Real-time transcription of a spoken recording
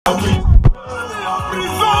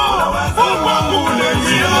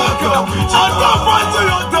atafanya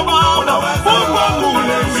yote Baba. Mungu wangu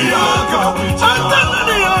unaniaka,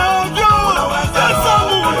 atananiaka, Yesu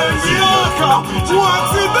unaniaka.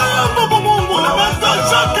 Uaksidambo Mungu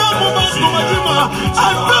unatashaka mbantu mazima,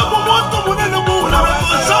 atabu moto munene Mungu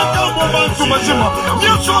unatashaka mbantu mazima.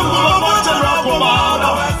 Yesu wangu mawaja lako Baba,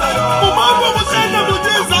 umambo mutende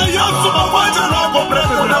mujeza Yesu mawaja lako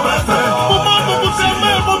brete. Umambo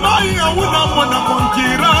muteme mumai hauna mwana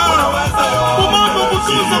kunkira, umambo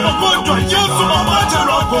mutuza magonjwa Yesu mawaja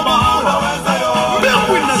lako Baba.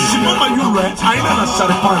 Mbegu inasimama yule aina na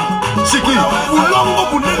saripani. Shiki, ulongo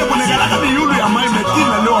bunene bunegalaka ni yule ya mai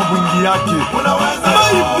metina leo mwingi yake.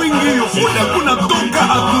 Mai mwingi yu, kule kuna toka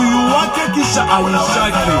atuyu wake kisha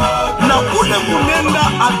aishake. Na kule kunenda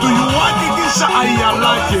atuyu wake kisha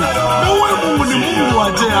aiyalake. Uwe Mungu ni Mungu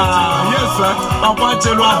wajea. Yesu, mawache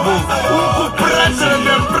lwako. Unku pretre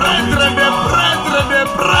de pretre de pretre de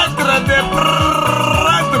pretre de pretre.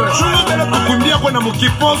 Kumbia kwa na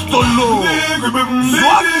mukipostolo.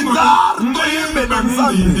 Swalitar ndebe na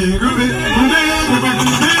nzandi.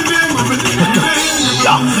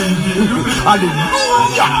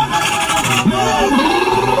 Hallelujah.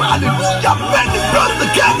 Hallelujah. Many blessed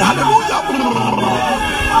again. Hallelujah.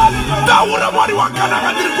 Daura wari wakana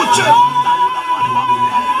kadiri kuche.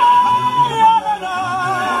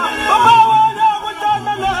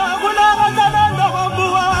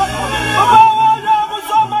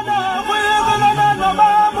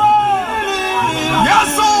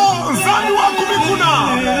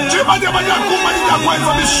 Banya kumaliza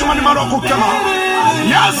kwanza mishumani maroko kama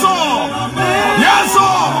Yesu. Yesu.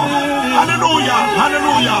 Hallelujah.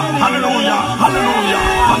 Hallelujah. Hallelujah. Hallelujah.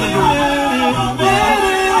 Hallelujah.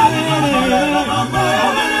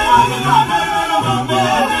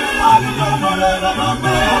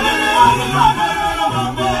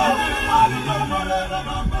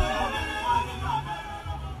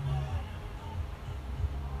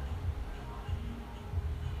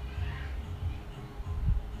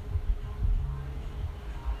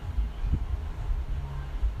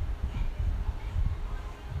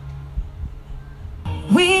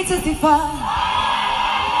 We testify,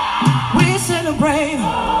 we celebrate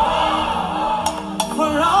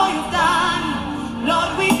for all you've done.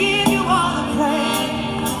 Lord, we give you all the praise.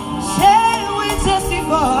 Say we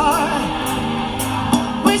testify,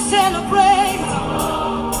 we celebrate.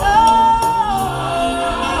 Lord,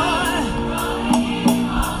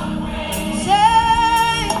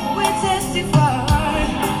 say we testify.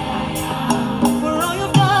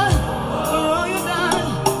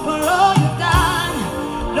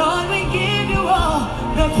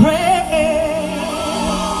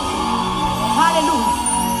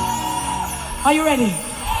 Are you ready?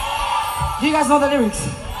 Do you guys know the lyrics?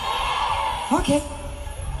 Okay.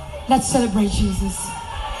 Let's celebrate Jesus.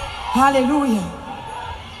 Hallelujah.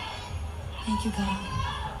 Thank you, God.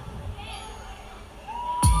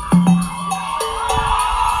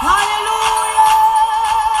 Hallelujah.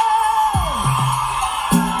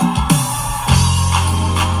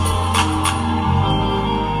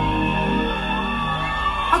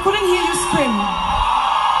 I couldn't hear you scream.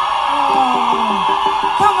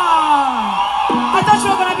 Come on. I thought you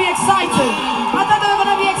were going to be excited. I thought they were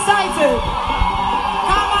going to be excited.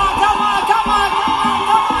 Come on, come on, come on, come on,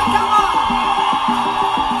 come on, come on.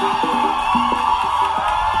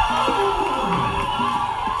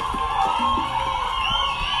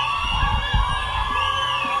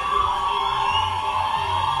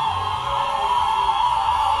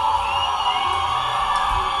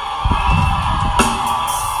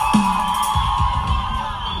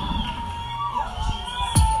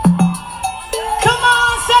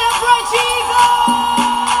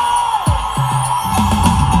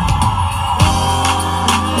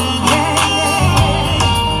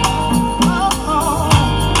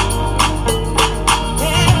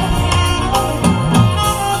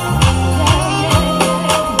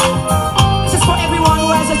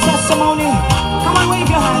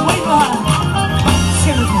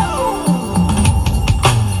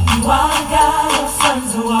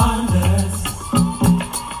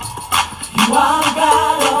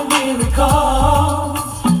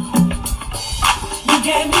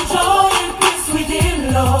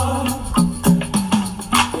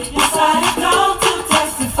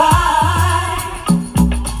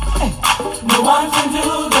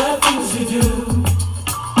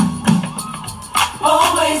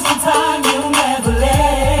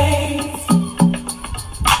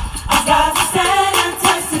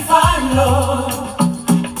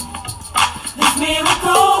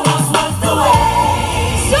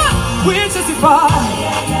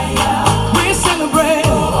 We celebrate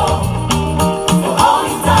for all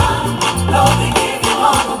you've done.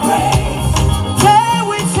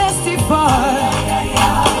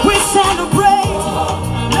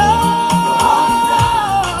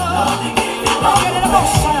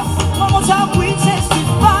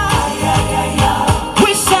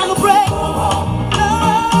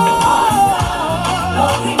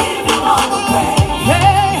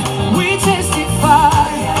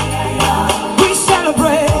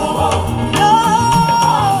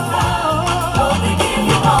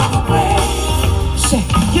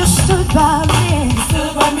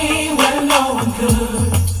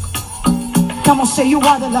 Come on, say you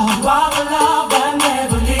are the love. You are the love that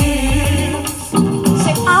never leaves.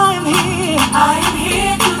 Say I am here. I am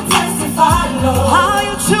here to testify, Lord. How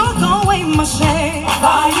you took away my shame.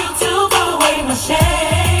 How you took away my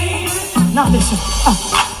shame. Now listen.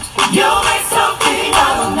 You made something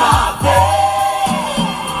out of nothing.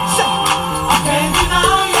 I can't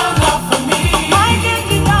deny your love for me. I can't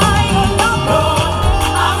deny your love. Lord,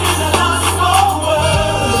 I'm in a lost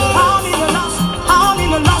world. I'm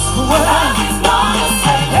in a lost world. Love is not the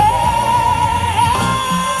same.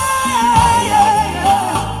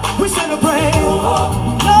 We celebrate. Lord,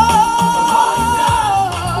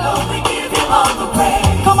 we give you all the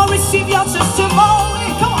praise. Come on, receive your testimony.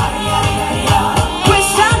 Come on. We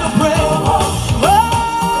celebrate.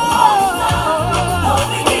 Lord,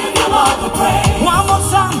 we give you all the praise. One more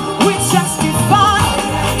time, we testify.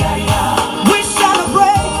 We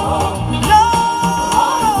celebrate.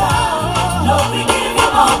 Lord, we give you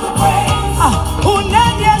all the praise.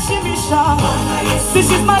 This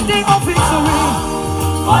is my day of victory.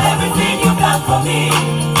 For everything you've done for me,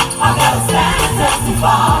 I gotta stand and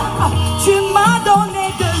testify. Tu m'as donné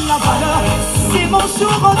de la valeur. C'est mon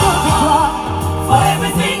jour de victoire. For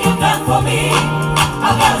everything you've done for me, I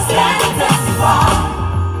gotta stand and testify.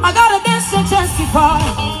 I gotta dance and testify.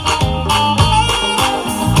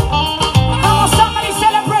 Come on, somebody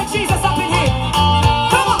celebrate Jesus up in here.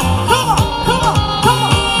 Come on, come on, come on, come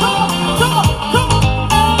on, come on, come on, come on.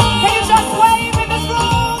 Can you just wave in this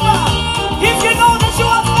room? If you know that you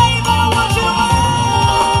are favored, I want you to wave.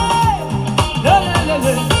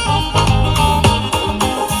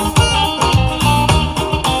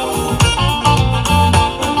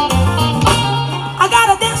 I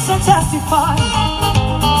gotta dance and testify.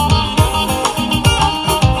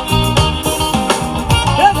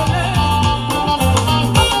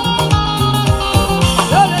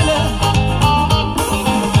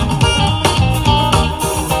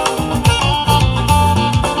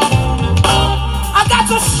 I got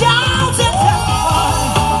to shout and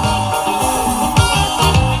testify.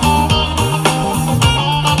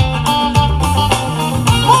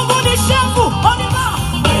 Mungu ni shefu, on y va.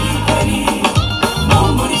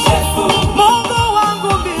 Mungu ni shefu. Mungu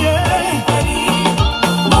wangu mie.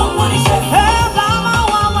 Mungu ni shefu. Baba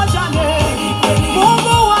wa majane.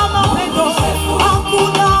 Mungu wa mapendo.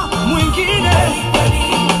 Hakuna mwingine.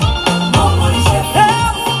 Mungu ni shefu.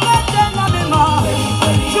 Umetenda mema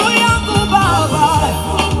juu yangu Baba.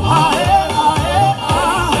 Ae, ae,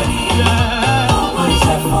 ae. Mungu ni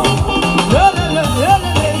shefu. Lelele,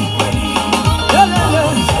 lelele. Lelele.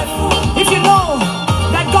 If you know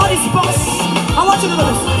that God is boss, I want you to do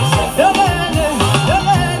this. Lelele,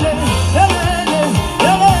 lelele, lelele,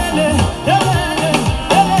 lelele, lelele,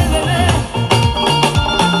 lelele.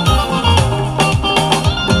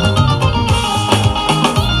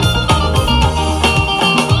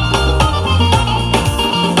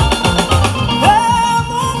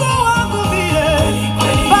 Mungu wangu mie,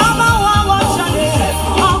 Baba wa wachane,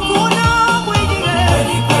 hakuna mwingine.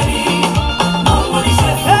 Mungu ni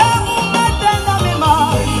shefu. Umetenda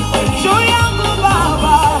mema juu yangu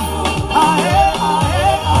Baba. Ae,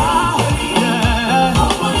 ae, ae.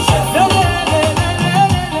 Mungu ni shefu. Lelele,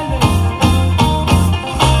 lelele.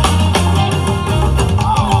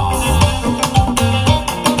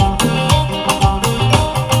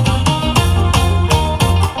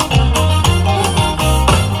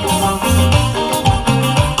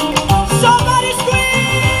 Somebody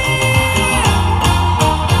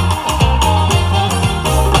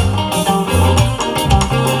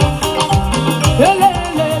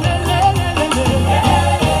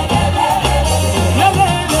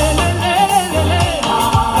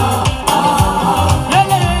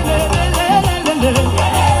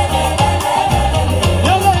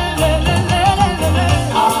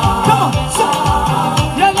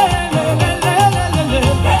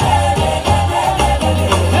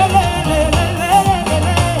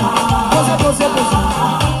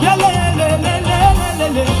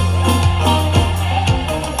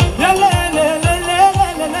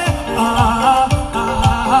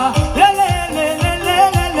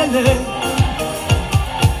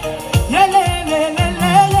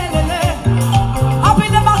Up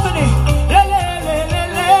in the balcony.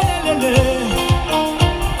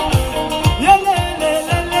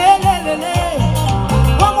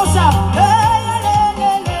 One more time.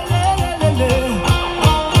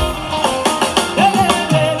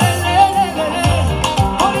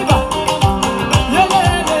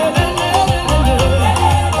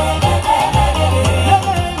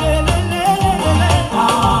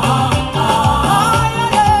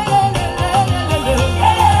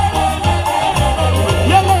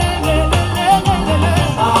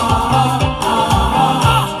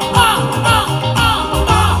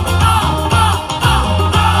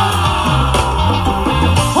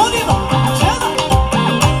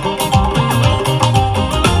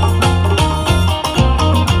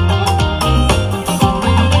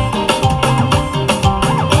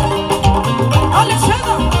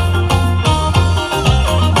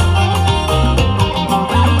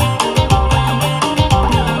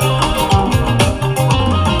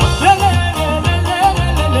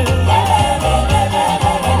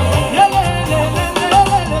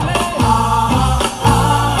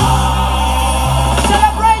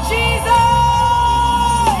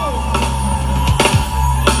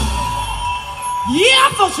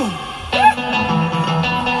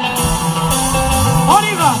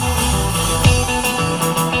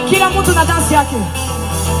 la danse yake.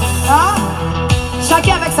 Hein?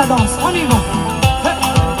 Chacun avec sa danse. On y va.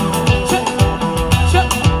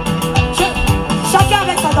 Chacun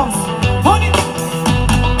avec sa danse. On y va.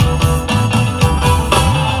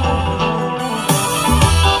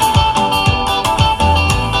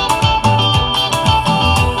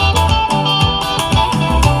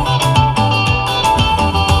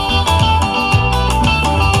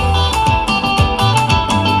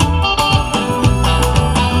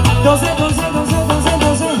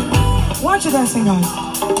 Why aren't you dancing, guys?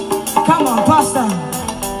 Come on, Pastor.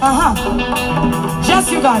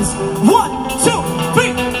 Just you guys. 1, 2,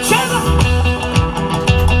 3, chase up.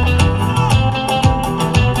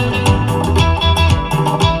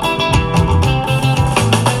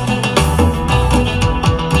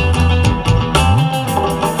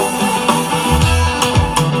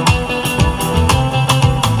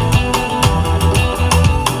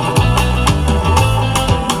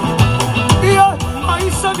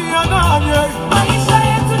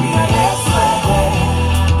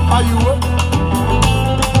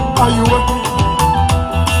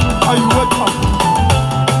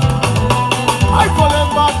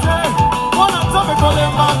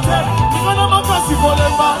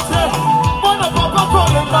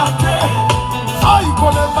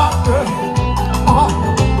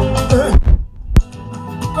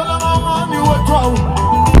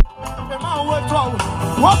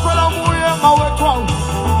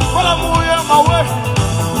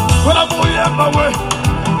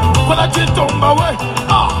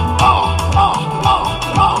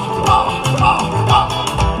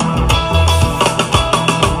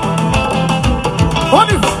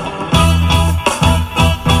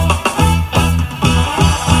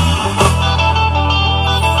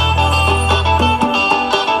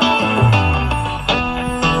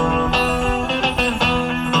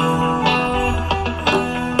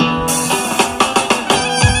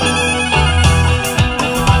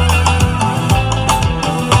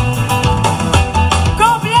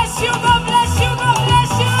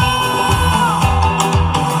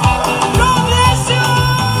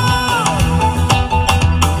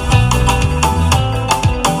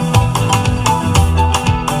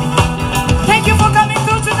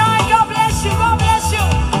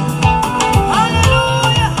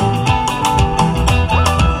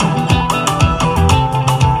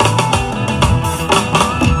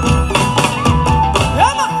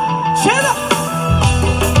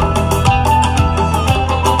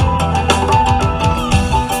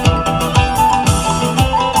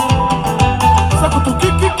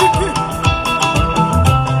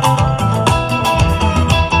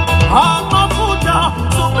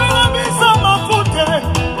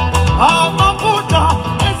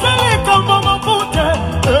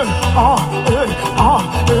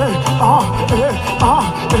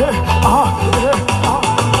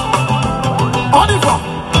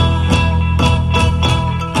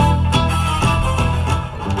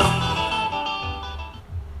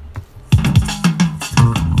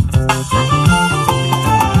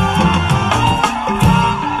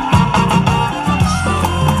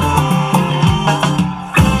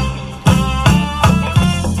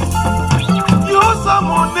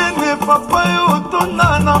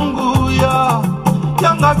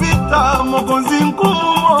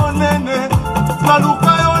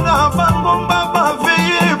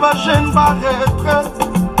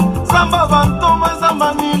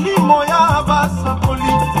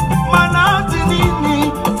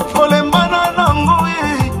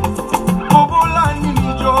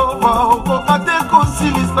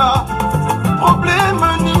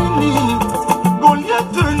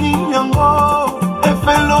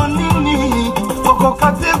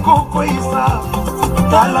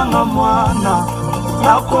 Talanga mwana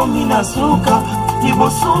nakomi na suka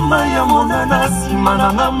ibosuma ya monana sima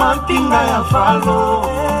nanga mapinga ya falo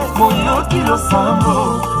moyoki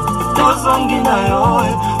losambo tozongi na yo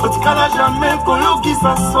otikala jamais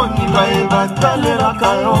koyokisa soni bayeba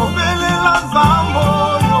talelaka yo belela nzambo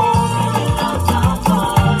yo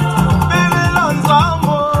belela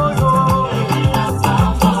nzambo yo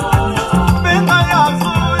benga ya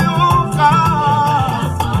zoyoka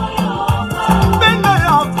benga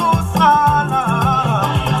ya kosala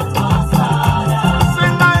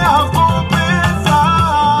senga ya kopesa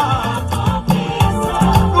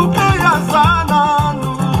kupe ya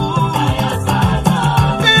zananu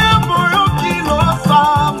iya moyoki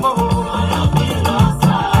losambo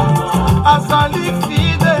azali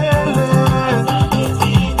fide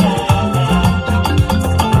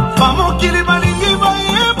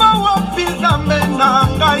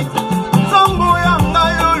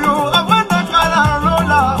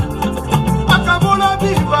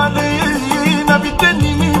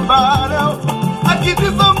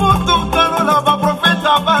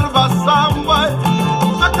na bana basambwa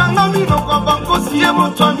akanga minoko bankosi ye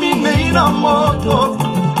moto aminei na moto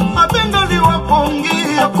abengali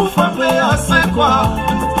wapongi akufa mpe asekwa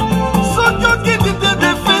soki okiti te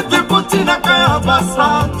defete ekotinaka ya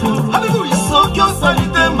basantu soki osali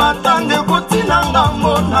te matanga ekotinanga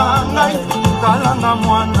mona ngai talanga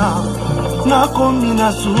mwana nakomi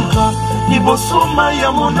na suka liboso mai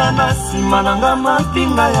ya mona na nsima nanga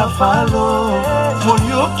mampinga ya falo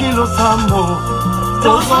moyoki losambo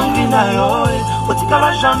tozongi na yo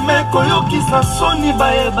otikala jamai koyokisa soni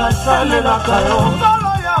baye basalelaka yo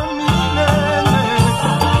tala ya minene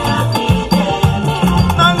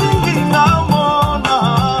nalingi namona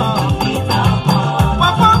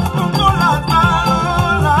papa fungola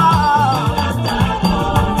talola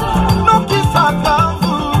nokisaka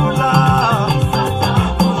mvula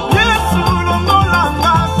yesu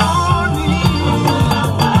longolanga soni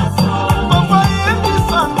papa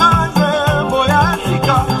yebisanga nzembo ya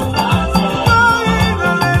sika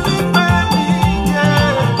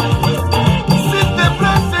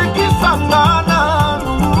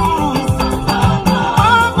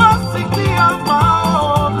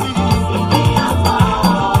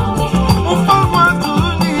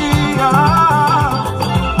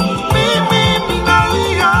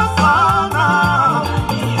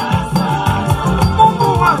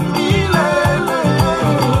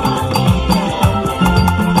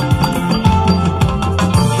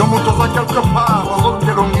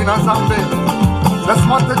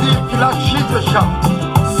Laisse-moi te dire qu'il agit déjà,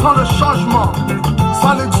 sans le changement,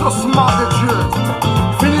 sans l'exaucement de Dieu.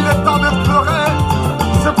 Fini le temps de pleurer,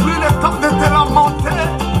 c'est plus le temps de te lamenter.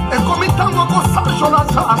 Et comme il tango ko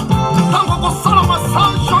sanjolaza, tango ko salama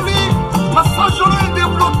sanjoli, ma sanjoli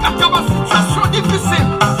débloque à ma situation difficile.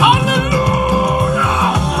 Alléluia.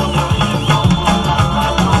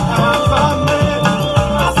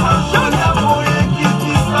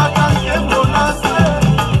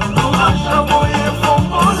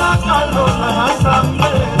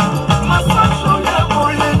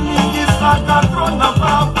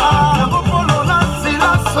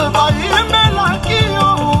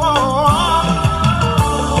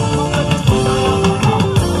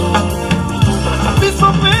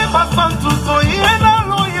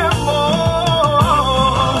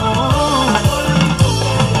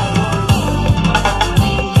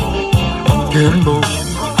 Kembo,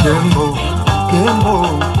 Kembo, Kembo,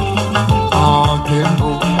 ah Kembo,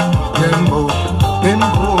 Kembo,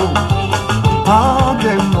 Kembo, ah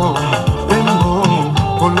Kembo, Kembo,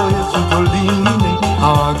 Kolo Yesu Toline,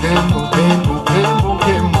 ah Kembo, Kembo, Kembo,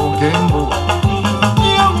 Kembo, Kembo.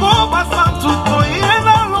 Yambo basantu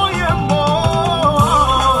toyena lo yambo.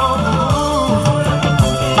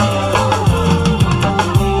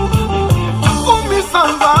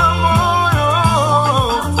 Kumisanza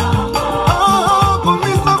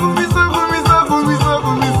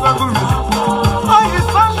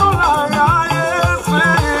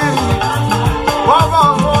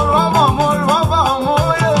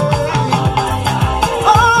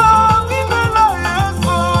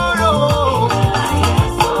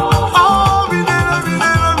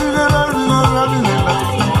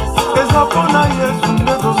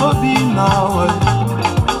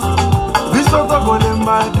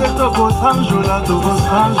Sanjola, togo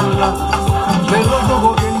sanjola, lelo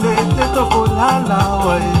togo kende te toko lala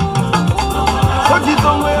wai. Soki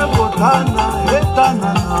tongo botana,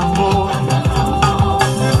 etana nambo.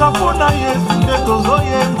 Ezapona Yesu nde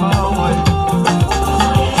tozoyemba wai.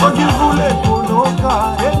 Soki vule konoka,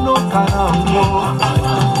 enoka nambo.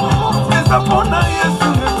 Ezapona Yesu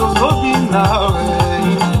nde tozobina wai.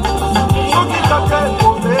 Soki kaka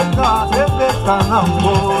ekobeka, ebeka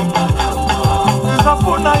nambo.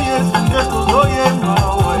 Ezapona Yesu nde tozoyemba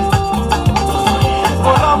wai.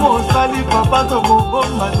 Ola mosali papa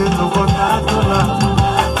tokobomba te tokonatola.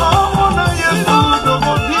 Amona Yesu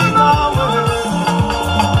tokobina wai.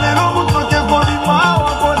 Lelo mutoke kolima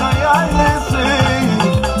wapona ya Yesu.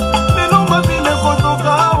 Lelo mabine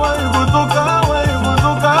kotoka wai, kotoka wai,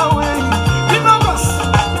 kotoka wai. Binabas,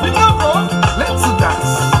 binabo, let's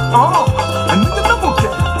dance. Oh, and nigga nabuke.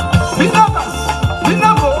 Binabas,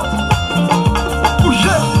 binabo.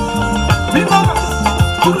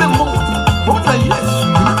 Tout le monde, bon à Yesu,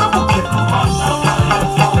 il est un bouquet.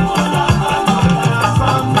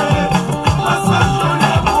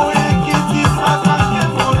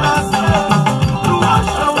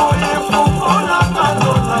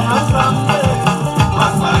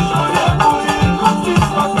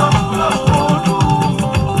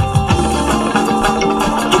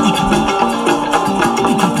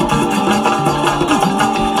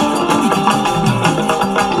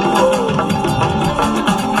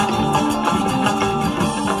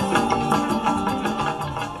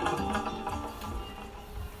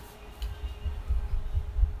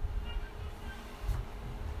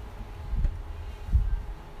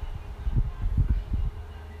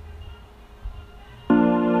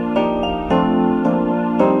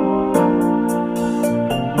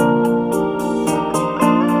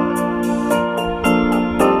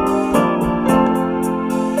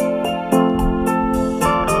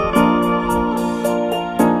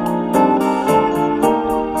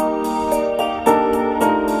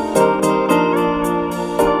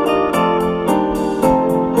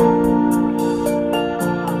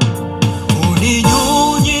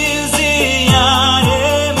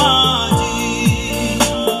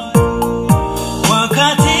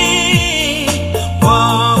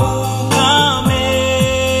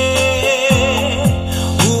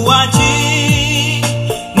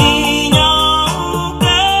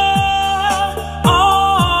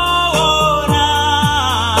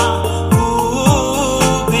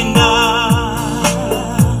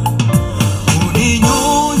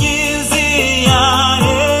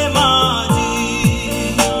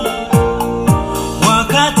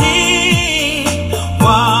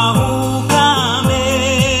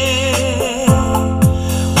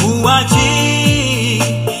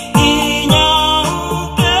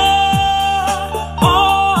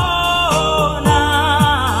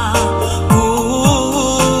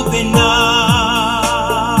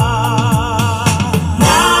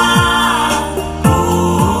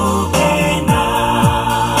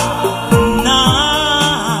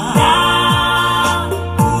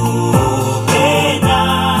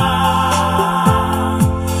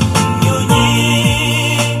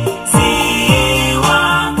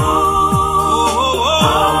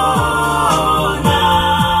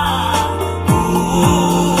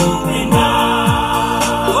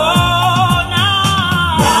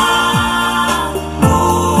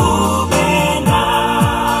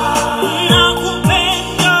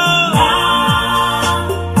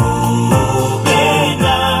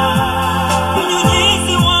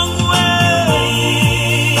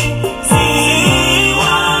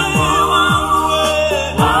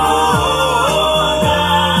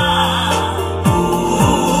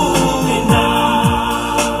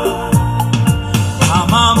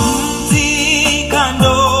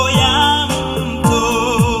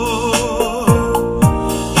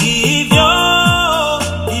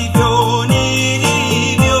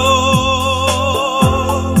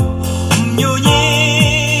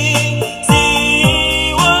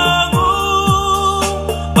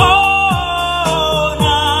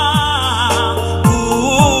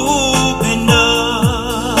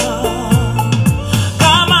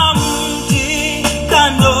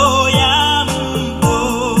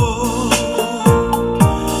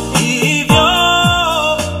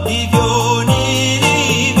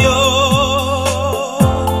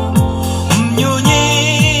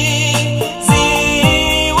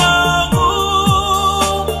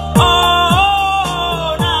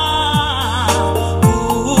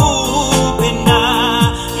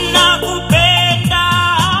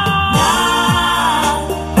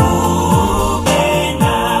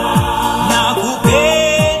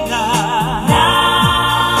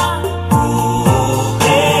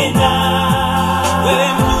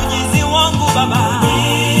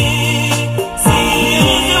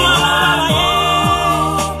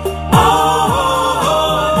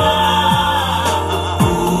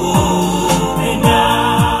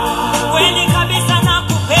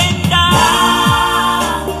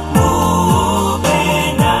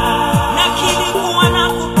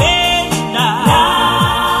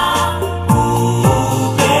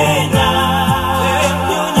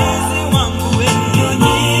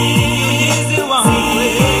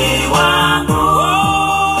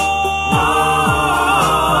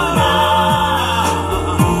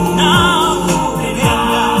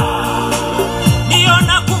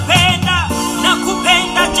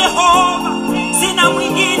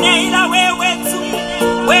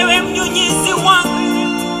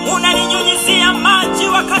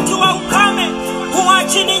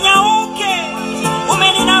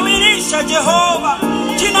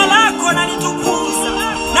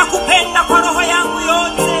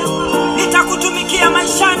 kuingia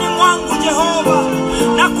maishani mwangu Jehova,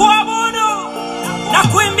 na kuabudu na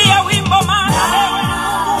kuimbia wimbo, maana wewe ni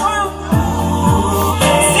Mungu wangu.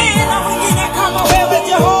 Sina mwingine kama wewe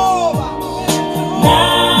Jehova.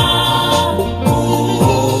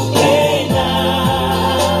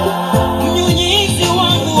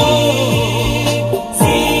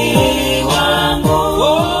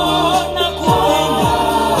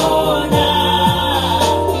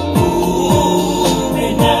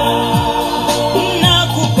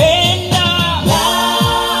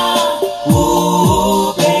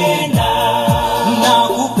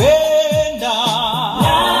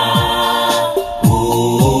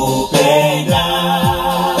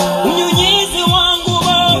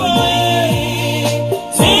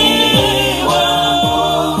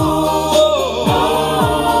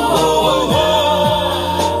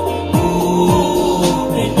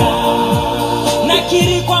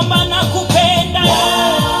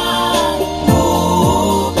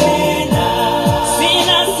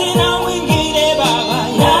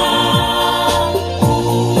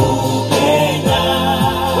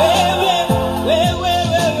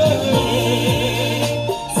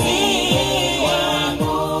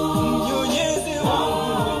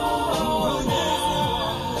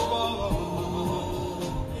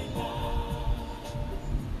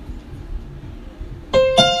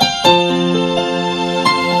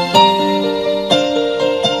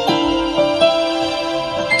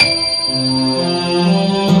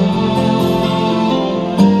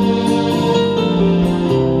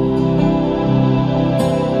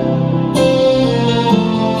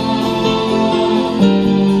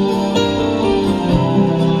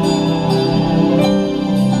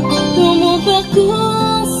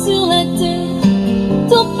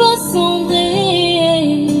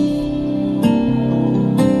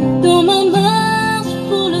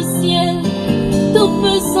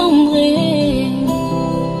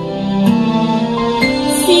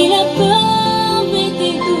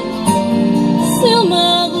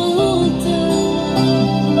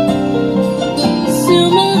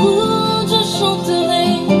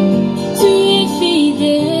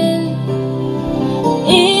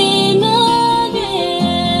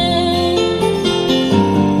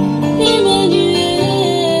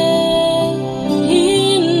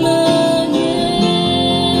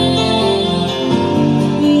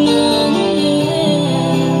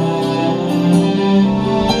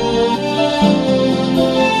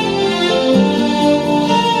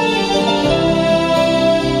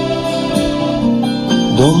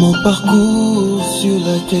 Dans mon parcours sur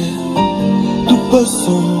la terre, tout peut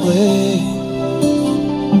sombrer.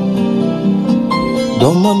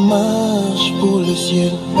 Dans ma marche pour le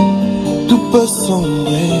ciel, tout peut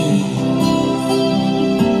sombrer.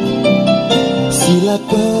 Si la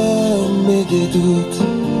peur met des doutes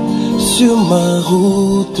sur ma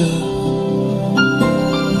route,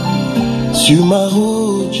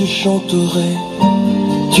 je chanterai,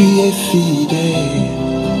 tu es fidèle.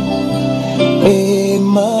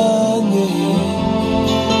 Emmanuel,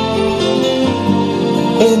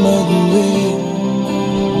 Emmanuel,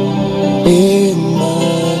 Emmanuel,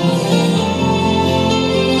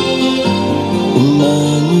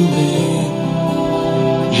 Emmanuel.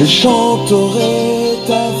 Je chanterai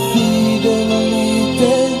ta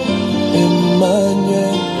fidélité,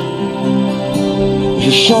 Emmanuel.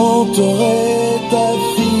 Je chanterai ta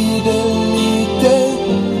fidélité,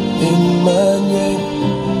 Emmanuel.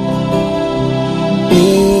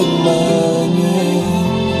 Emmanuel,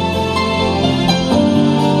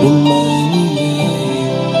 Emmanuel,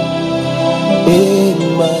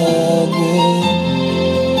 Emmanuel,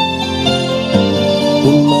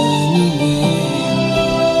 Emmanuel.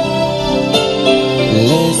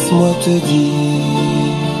 Laisse-moi te dire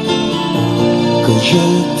que je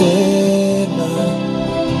t'aime.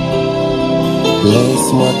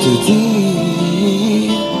 Laisse-moi te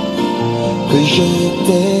dire que je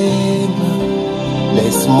t'aime.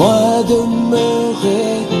 Laisse-moi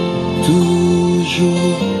demeurer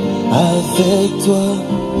toujours avec toi.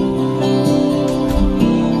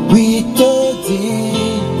 Puis te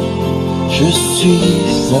dire, je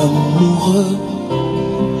suis amoureux.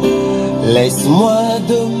 Laisse-moi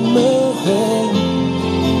demeurer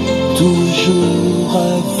toujours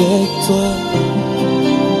avec toi.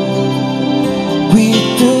 Puis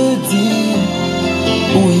te dire,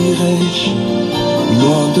 où irai-je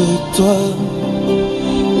loin de toi?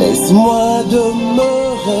 Laisse-moi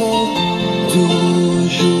demeurer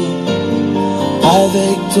toujours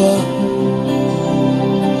avec toi.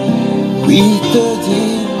 Puis te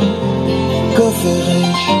dire, que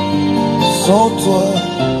ferais-je sans toi?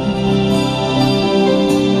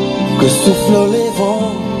 Que soufflent les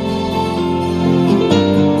vents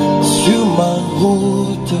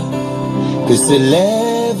que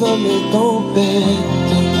s'élèvent mes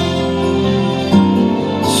tempêtes.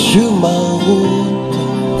 Sur ma route,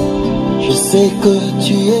 je sais que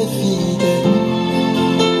tu es fidèle.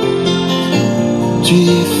 Tu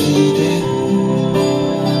es fidèle.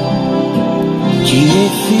 Tu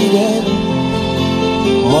es fidèle.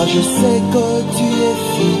 Moi je sais que tu es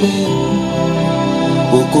fidèle.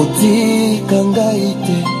 Okoti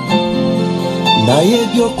kangaite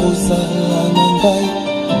nayebi okozala na ngai.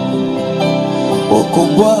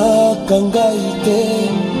 Okobwa kangaite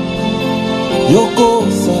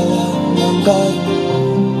yokozala na ngai.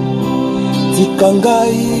 Tika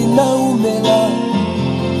ngai na umela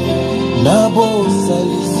na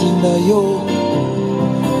bosalisi na yo.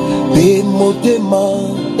 Pe motema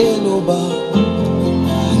eloba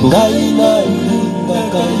ngai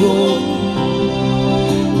nalingaka yo.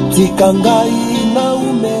 Tika ngai na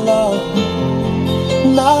umela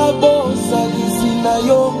na bosalisi na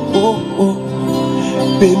yo.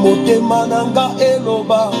 Pe motema nanga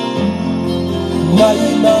eloba ngai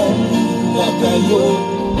nalingaka yo.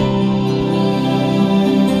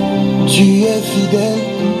 Tu es fidèle,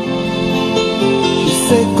 je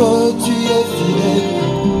sais que tu es fidèle.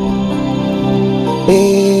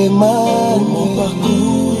 Et mon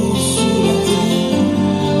parcours sur la terre,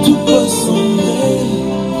 tout peut sembler.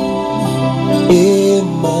 Et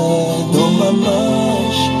dans ma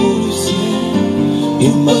marche pour le ciel,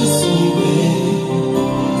 il me suivait.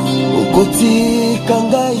 Au côté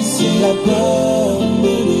Kangai, c'est la peur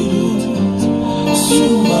et les doutes.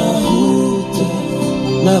 Sur ma route,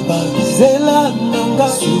 là-bas, c'est la nanga.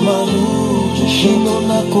 Sur ma route, je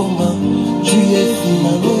n'en comment tu es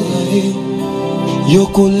finalement.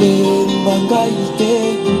 Yokole bangaite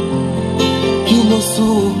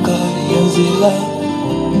kinosuka yanzela.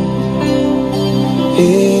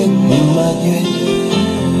 Emmanuel,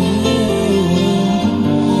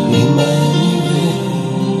 Emmanuel,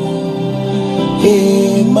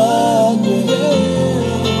 Emmanuel,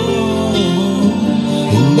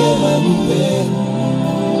 Emmanuel.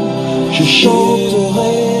 Je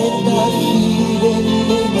chanterai ta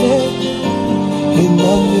fidélité,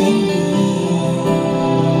 Emmanuel.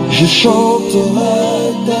 Je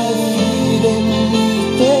chanterai ta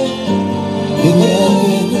fidélité,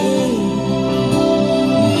 Emmanuel,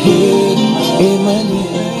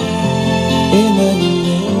 Emmanuel,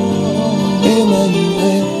 Emmanuel, Emmanuel.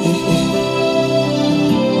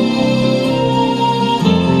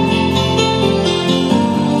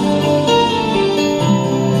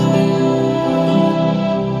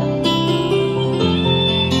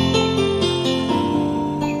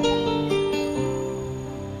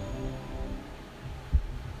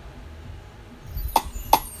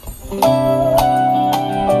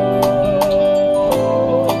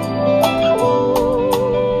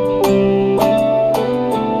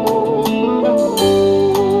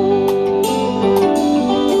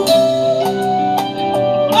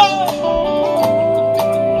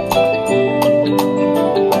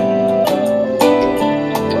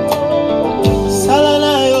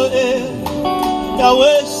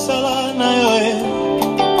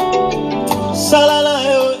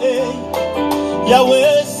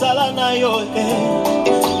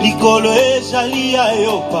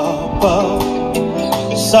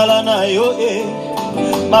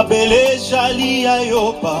 Mabele jali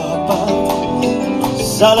ayo papa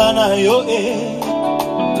salana yo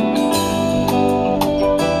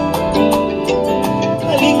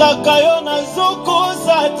alinga kayo na zoko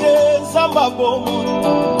zate zamba bomo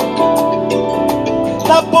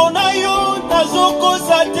napona yo na zoko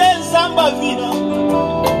zate zamba vina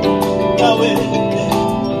yawe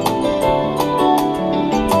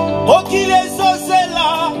okile zozela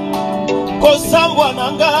kosambwa na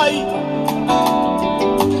ngai.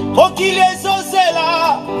 Okile zozela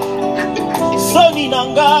soni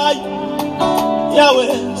nangai. Yawe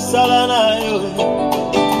salana yo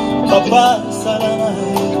papa salana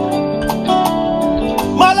yo.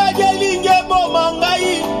 Malade linge boma ngai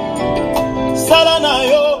salana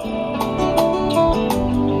yo.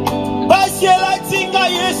 Basiela tinga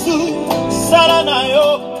Yesu salana yo.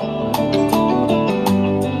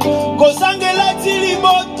 Kozangela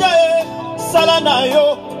tilimote salana yo.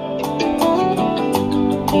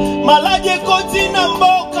 Malade kotina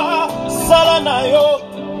mboka salana yo.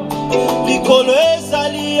 Likolo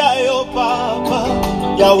ezali yo papa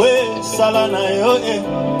Yawe salana yo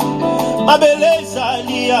Mabele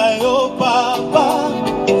ezali yo papa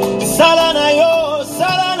salana yo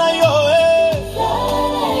salana yo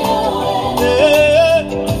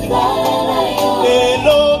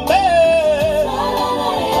Elombe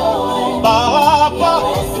papa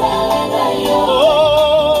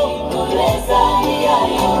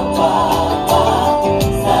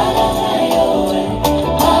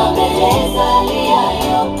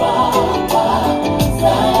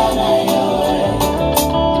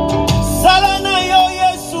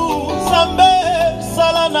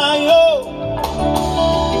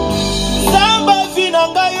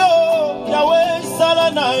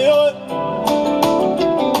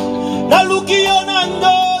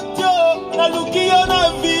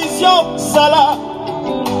protection sala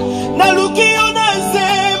naluki yo na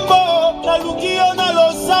zembo naluki yo na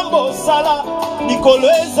losambo sala likolo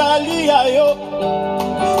ezali ya yo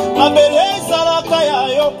mabele ezalaka ya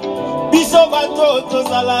yo biso bato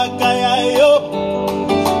tozalaka ya yo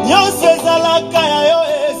nyonso ezalaka ya yo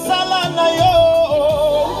esala na yo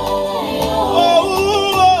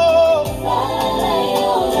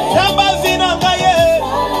Samba vina ngaye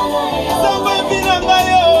Samba vina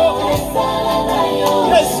ngayo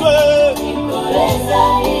Yeswe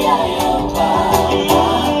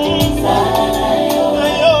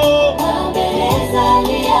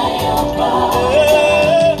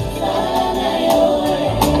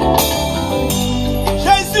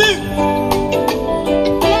Jésus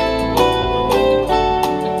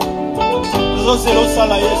Zoselo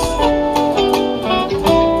sala Yesu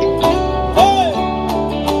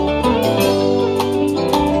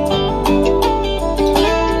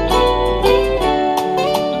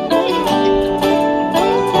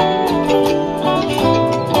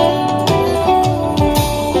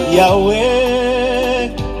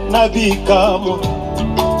Yahweh nabikamo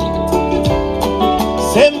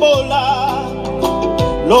sembola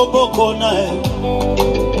loboko na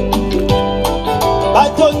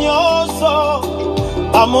bato nyonso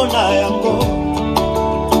bamona yango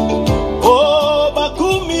o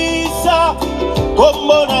bakumisa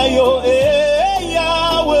kombo na yo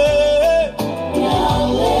Yahweh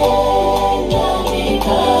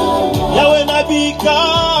Yahweh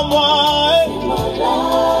nabikamo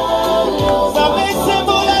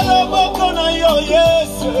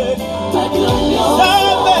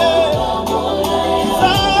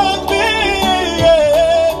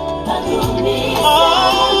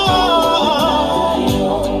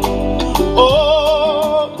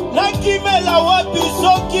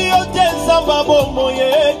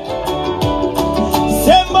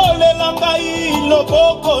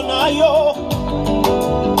loboko na yo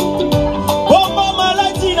bombo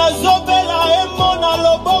maladi na zobela emona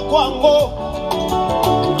loboko ango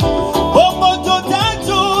bombo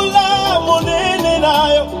totatula monene na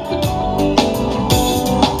yo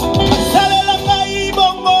salela ngai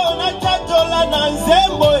bongo na tatola na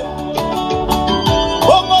nzembo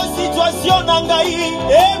bongo situation na ngai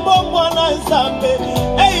ebongo na nzambe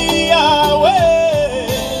Yahweh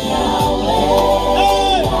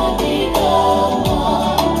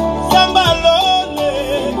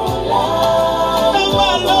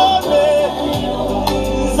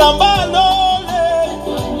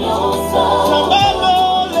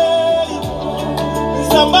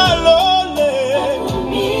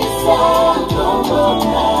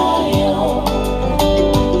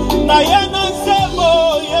Nayana sebo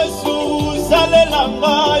Yesu salela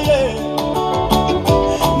ngaye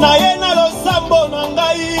Nayena lo sambo na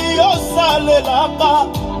ngai osalelaka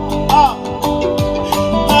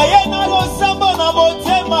Nayena lo sambo na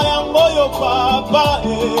motema yango yo papa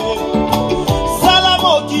Sala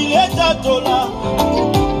mokili etatola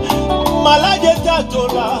Malade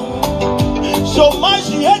etatola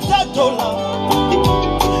Chômage etatola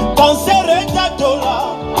Cancer etatola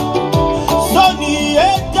Soni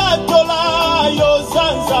etatola yo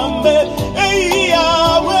zanzambe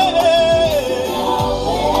Yahweh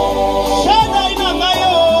Shada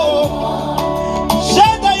inangayo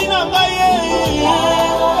Shada inangaye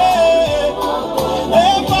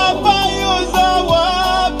Papa yo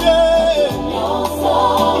zawabe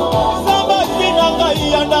Samba kinangayi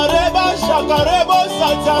andareba shakarebo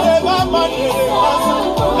satareba manere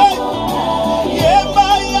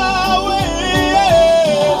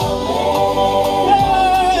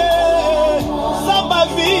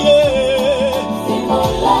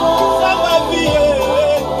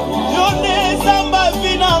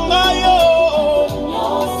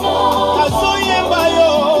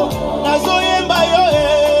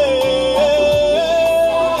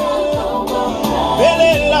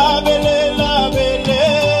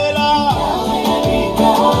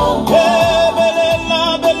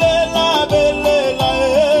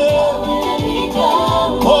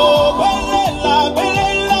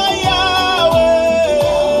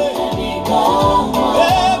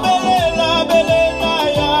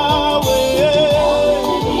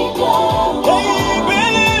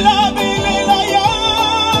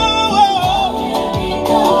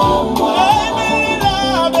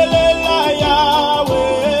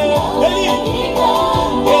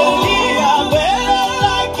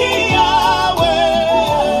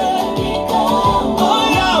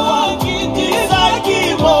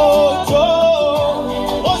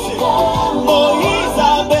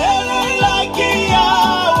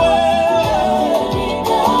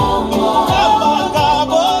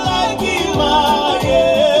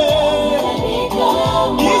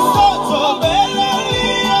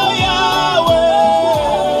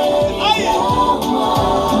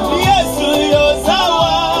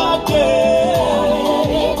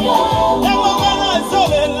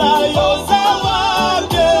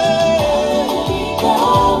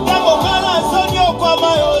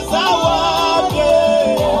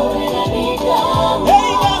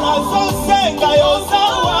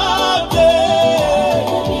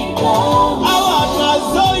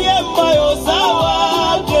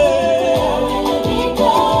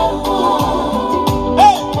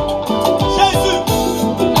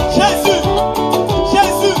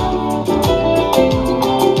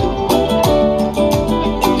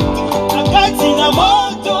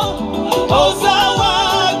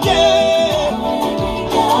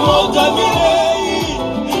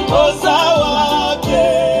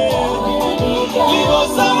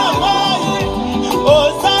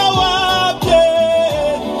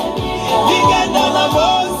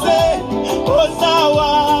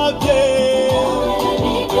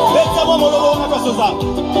ça.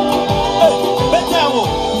 Bete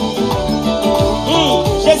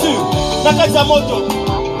Jésus, nakati ya moto.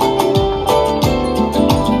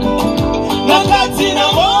 Nakati na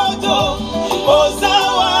moto,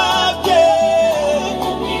 ozawake.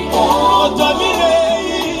 Moto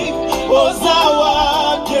milei,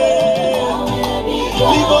 ozawake.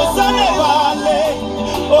 Libosane wale,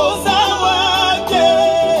 ozawake.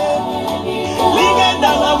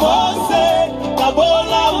 Ligenda na mose,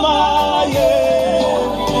 kabola maye.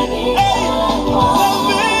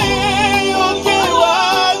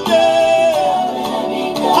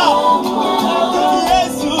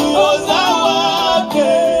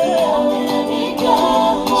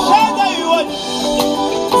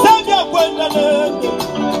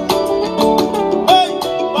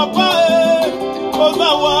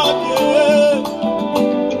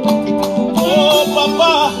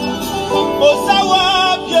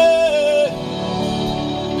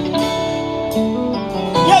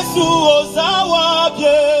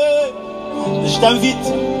 Je t'invite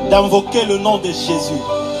d'invoquer le nom de Jésus.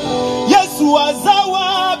 Yesu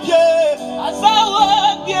azawabye,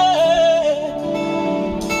 azawabye.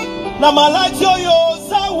 Na maladi oyo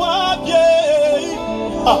azawabye.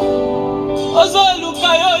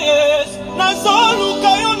 Ozoluka yo Yesu,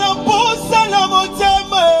 nazoluka yo na posa na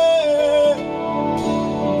motema.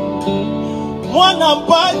 Mwana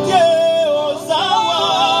mpate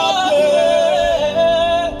ozawabye.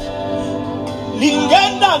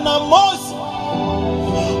 Lingenda na mosi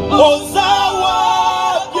ozawabye.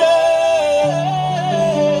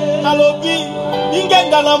 Alobi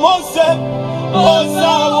ingenda na mose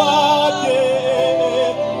ozawabye.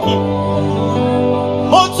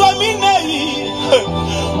 Moto minei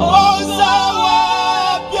ozawabye.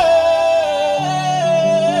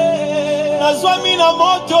 Nazwami na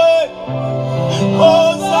moto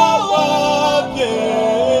ozawabye.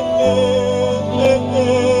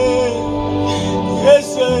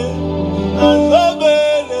 Yesu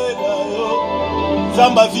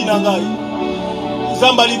Zamba vi na ngai,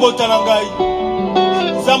 Zamba libota na ngai,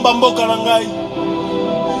 Zamba mboka na ngai,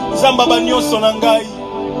 Zamba banyoso na ngai,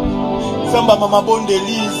 Zamba mama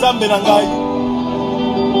bondeli, Zambe na ngai,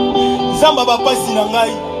 Zamba bapasi na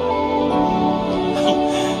ngai.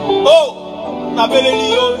 Oh,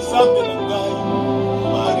 nabeleli yo Zambe na ngai.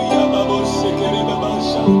 Maria babo sekere baba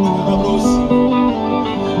shaka babrosi.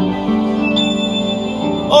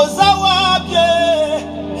 Ozawabye.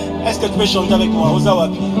 Est-ce que tu peux chanter avec moi?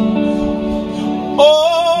 Ozawapi.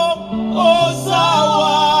 Oh, Ozawapi.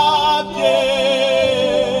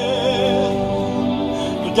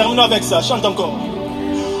 Nous terminons avec ça. Chante encore.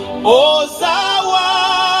 Ozawapi.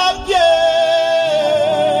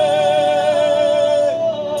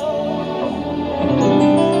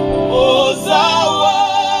 Ozawapi.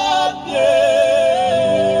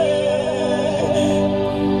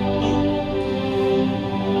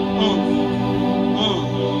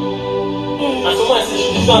 En ce moment, je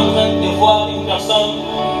suis en train de voir une personne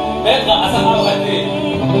être à sa retraite,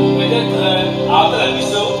 peut-être à la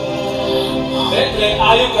maison, peut-être à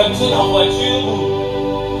la maison en voiture,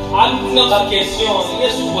 à nous la question,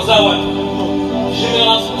 qu'est-ce que vous avez? Je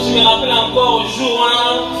me rappelle encore un jour,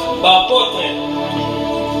 l'apôtre,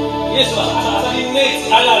 Yesu,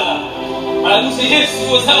 alors nous c'est Yesu,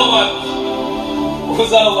 vous avez.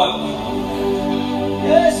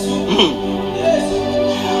 Yesu.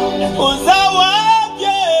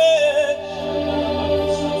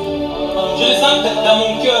 Je le sens dans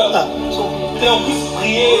mon cœur. Et on puisse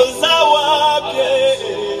prier.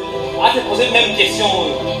 À te poser la même question.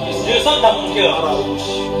 Je le sens dans mon cœur.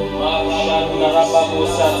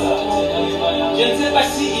 Je ne sais pas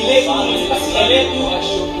si il est où, je ne sais pas si elle est où.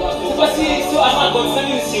 Je ne sais pas si c'est à ma bonne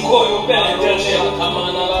famille ou si au père l'intérieur.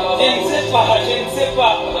 Je ne sais pas, je ne sais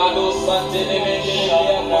pas.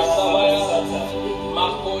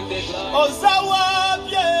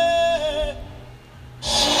 Ozawabye.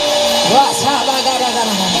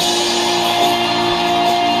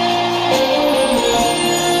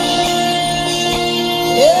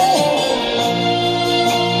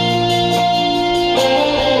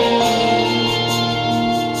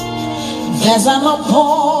 There's an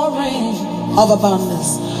outpouring of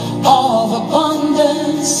abundance,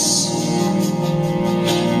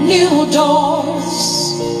 New doors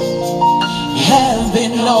have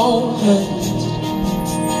been opened.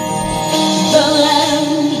 The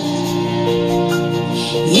land,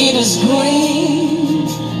 it is green.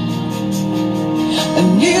 A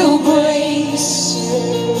new grace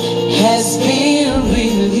has been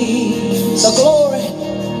released.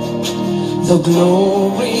 The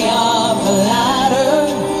glory of the latter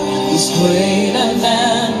is greater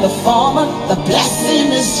than the former. The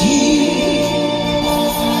blessing is here.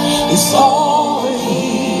 It's all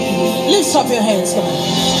here. Lift up your hands, come on.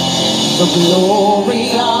 The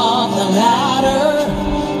glory of the latter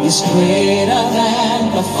is greater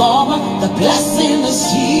than the former. The blessing is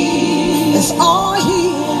here. It's all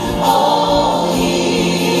here. All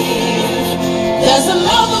here. There's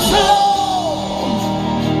another flow,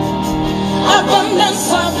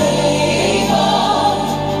 abundance of favor.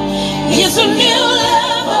 It's a new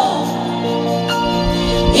level.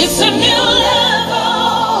 It's a new level.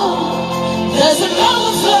 There's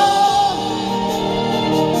another flow,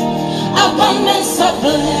 abundance of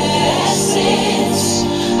blessings.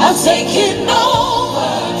 I'll take it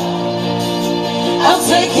over. I'll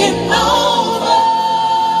take it over.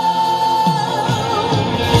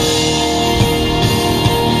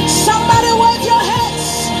 Somebody wave your hands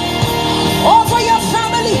over your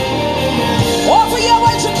family, over your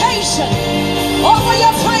education, over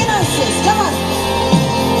your finances. Come on.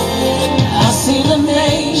 I see the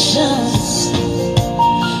nations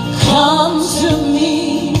come to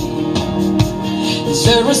me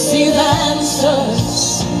to receive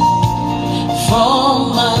answers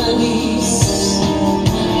from my knees.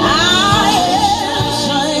 I am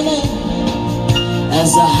shining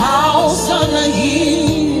as a house on a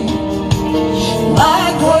hill. My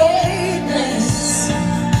greatness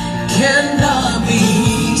cannot be.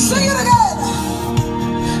 Sing it again.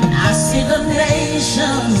 I see the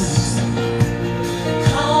nations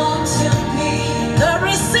come to me. The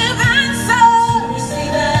receive answers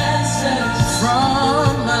from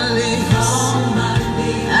my lips.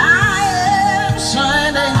 I am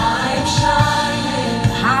shining.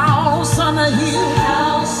 House on a hill.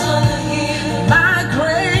 My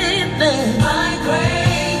greatness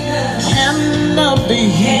cannot be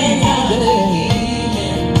hidden.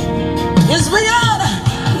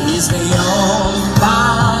 It's beyond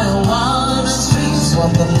my wildest dreams.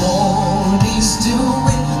 What the Lord is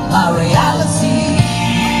doing, my reality.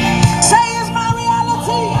 Say it's my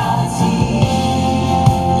reality.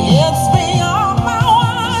 It's beyond my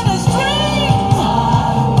wildest dreams.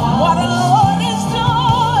 What the Lord is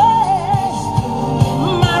doing,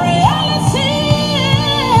 my reality.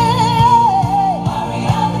 My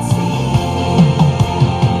reality.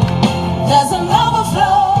 There's an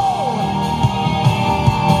overflow.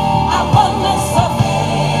 Abundance of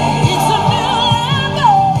faith. It's a new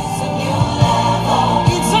level. It's a new level.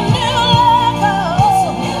 It's a new level. It's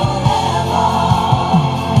a new level.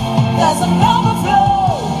 There's an overflow.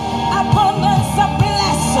 Abundance of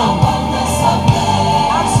blessing. Abundance of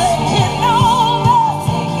blessing. I'm taking over.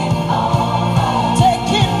 Taking over.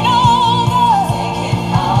 Taking over.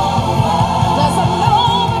 Taking over. There's an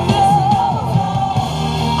overflow.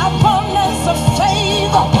 Abundance of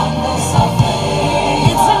favor. Abundance of faith.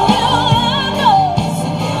 It's a new level. It's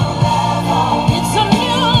a new level. It's a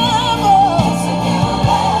new level. It's a new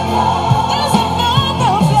level. There's an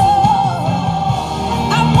overflow.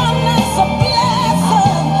 Abundance of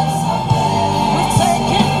blessing. We're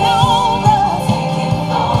taking over. Taking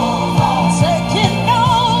over. Taking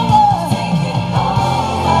over. Taking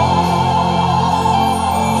over.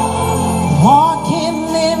 Walking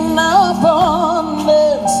in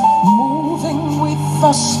abundance, moving with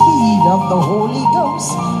the speed of the Holy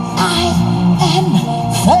Ghost. I am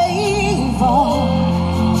favored.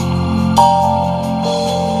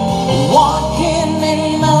 Walking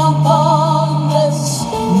in abundance,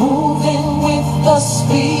 moving with the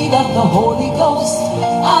speed of the Holy Ghost.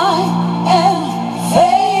 I am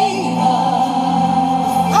favored.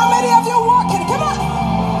 How many of you walking? Come on.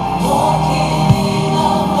 Walking in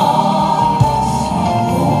abundance,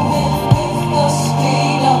 moving with the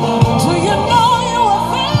speed of the Holy Ghost. Do you know you are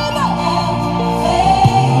favored?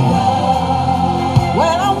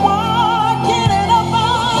 When I'm walking in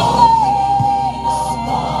abundance,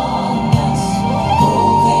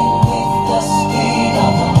 moving with the speed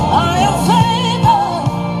of the Holy Ghost. I am favored.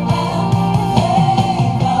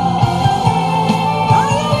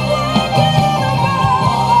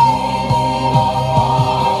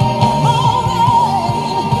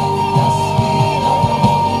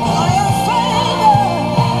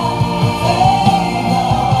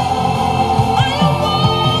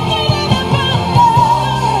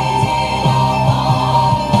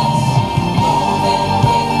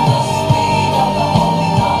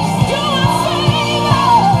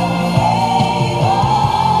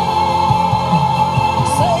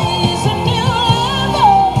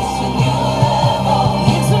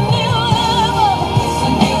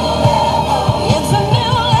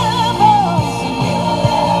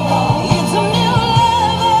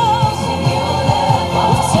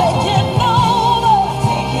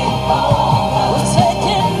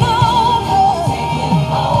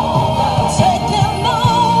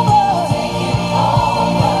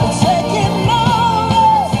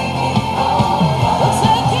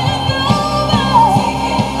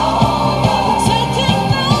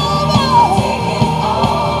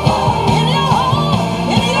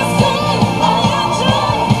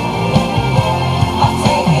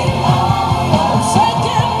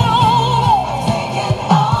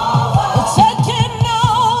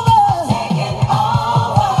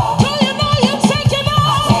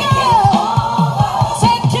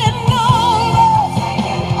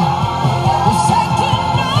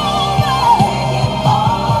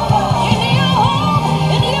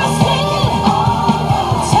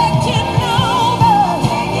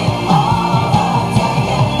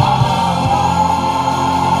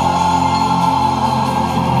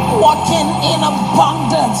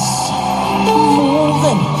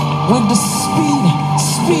 with the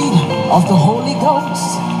speed of the Holy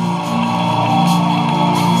Ghost.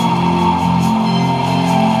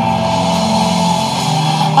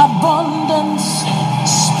 Abundance,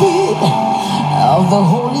 speed of the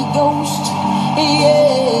Holy Ghost.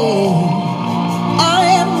 Yeah, I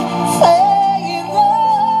am favored.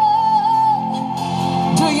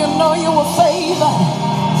 Do you know you were favored?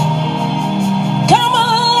 Come on,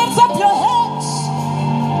 lift up your heads.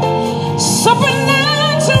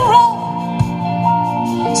 Supernatural,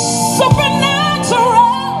 supernatural.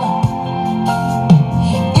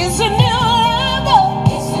 It's a new level.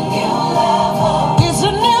 It's a new level. It's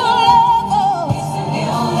a new level. It's a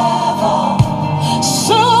new level.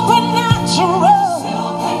 Supernatural.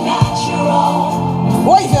 Supernatural.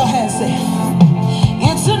 Wave your hands there.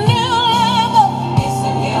 It's a new level. It's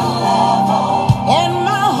a new level. In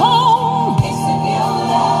my home. It's a new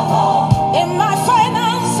level. In my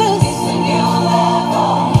finances. It's a new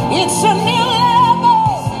level. It's a new level.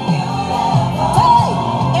 Hey,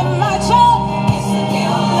 in my job. It's a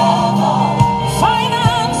new level.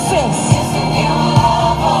 Finances. It's a new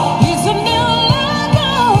level. It's a new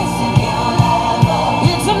level.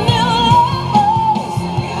 It's a new level.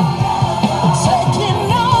 Taking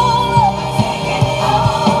over.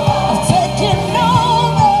 Taking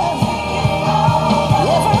over.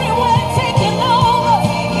 Everywhere taking over.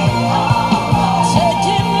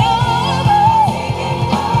 Taking over.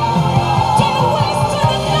 To the west, to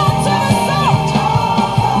the north, to the south.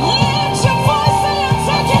 Lift your voice and I'm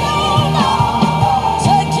taking over.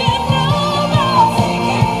 Taking over.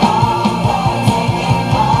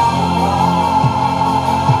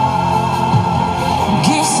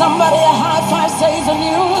 Give somebody a high five, say it's a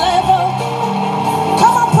new level.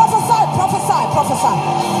 Come on, prophesy, prophesy, prophesy.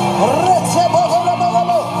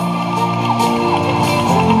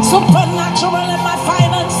 Supernatural in my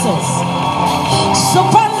finances.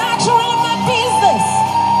 Supernatural in my business.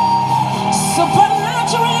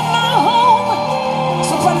 Supernatural in my home.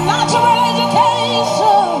 Supernatural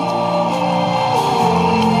education.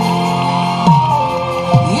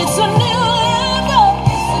 It's a new level.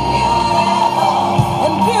 It's a new level. A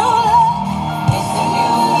new level. It's a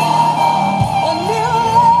new level. A new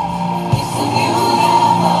level. It's a new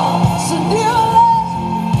level. It's a new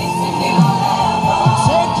level. It's a new level.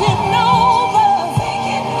 Taking over.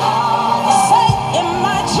 Taking over. Say in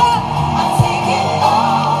my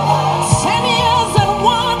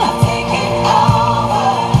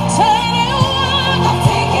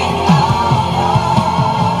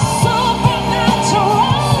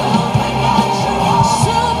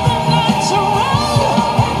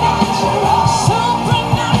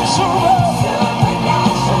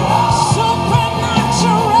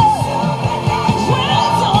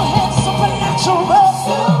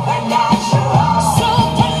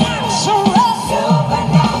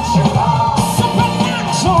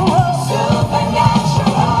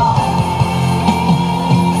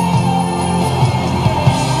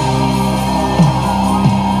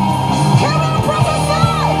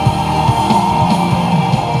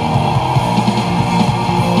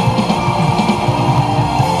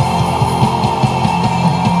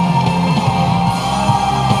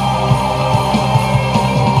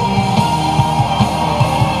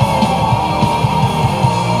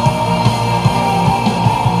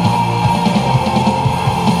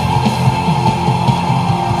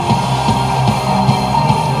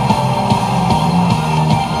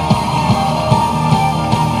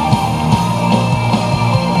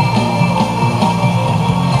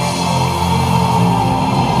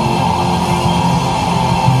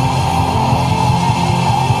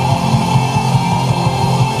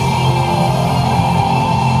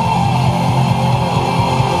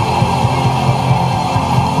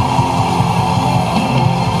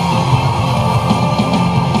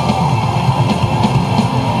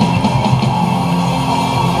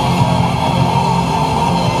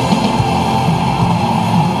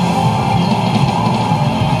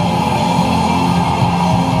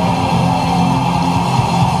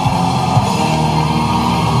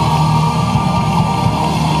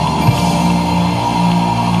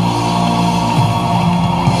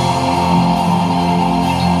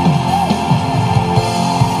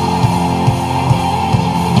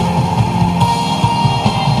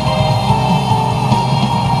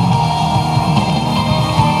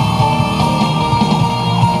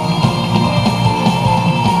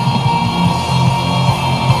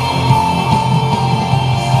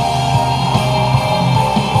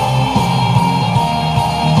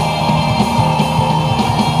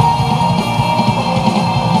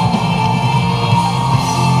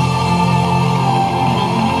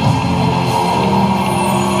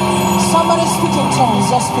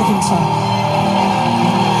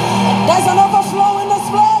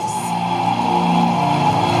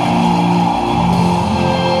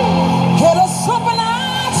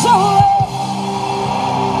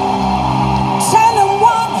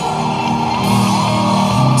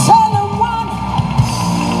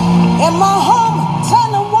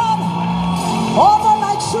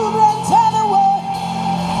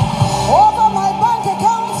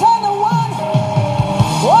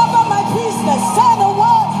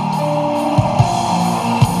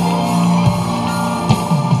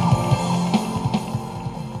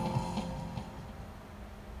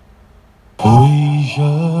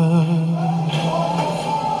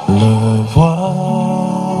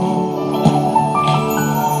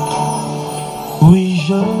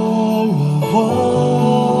je le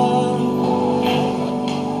vois,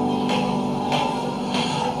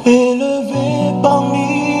 élevé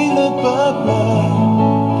parmi le peuple,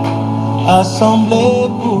 assemblé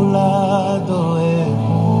pour l'adorer.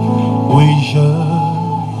 Oui, je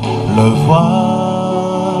le vois,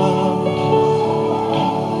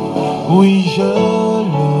 oui, je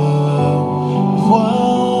le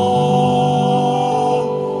vois.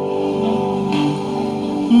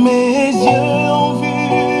 Mes yeux ont vu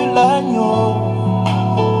l'agneau,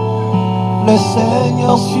 le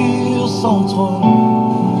Seigneur sur son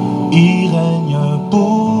trône. Il